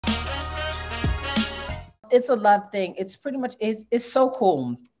It's a love thing. It's pretty much, it's so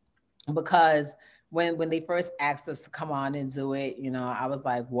cool because when they first asked us to come on and do it, I was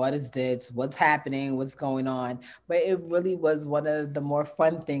like, what is this? What's happening? What's going on? But it really was one of the more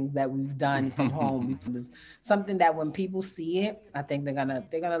fun things that we've done from home. It was something that when people see it, I think they're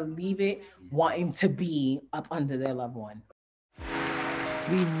gonna leave it wanting to be up under their loved one.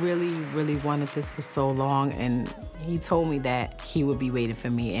 We really, really wanted this for so long, and he told me that he would be waiting for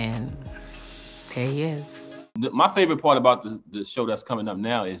me, and there he is. My favorite part about the show that's coming up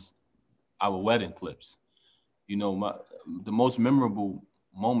now is our wedding clips. The most memorable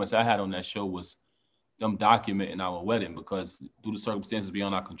moments I had on that show was them documenting our wedding, because due to circumstances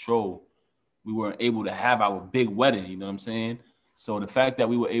beyond our control, we weren't able to have our big wedding, you know what I'm saying? So the fact that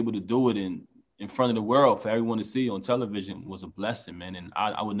we were able to do it in front of the world for everyone to see on television was a blessing, man. And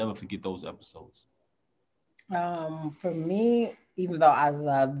I would never forget those episodes. For me, even though I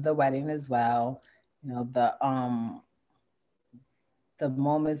love the wedding as well, the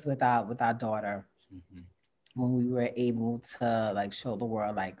moments with our daughter, when we were able to like show the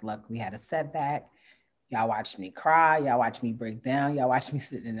world, like, look, we had a setback. Y'all watched me cry. Y'all watched me break down. Y'all watched me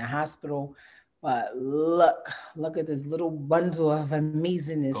sitting in the hospital. But look at this little bundle of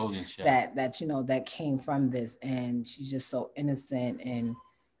amazingness that came from this. And she's just so innocent, and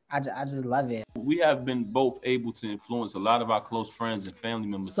I just love it. We have been both able to influence a lot of our close friends and family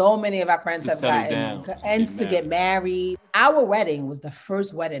members. So many of our friends have gotten and to get married. Our wedding was the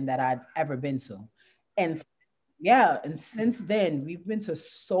first wedding that I'd ever been to. And since then, we've been to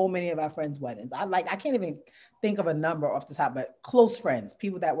so many of our friends' weddings. I can't even think of a number off the top, but close friends,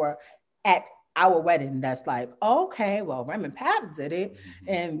 people that were at our wedding, that's like, oh, okay, well, Remy and Pap did it,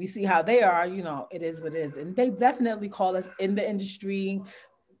 and we see how they are, it is what it is. And they definitely call us in the industry,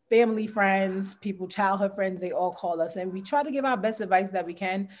 family friends, people, childhood friends, they all call us, and we try to give our best advice that we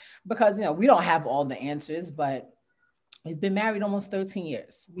can, because, we don't have all the answers, but we've been married almost 13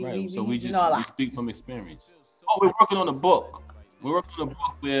 years. We speak from experience. Oh, we're working on a book. We're working on a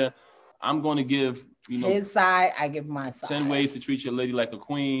book where I'm going to give, his side, I give my side. 10 ways to treat your lady like a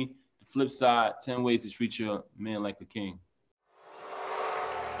queen. The flip side, 10 ways to treat your man like a king.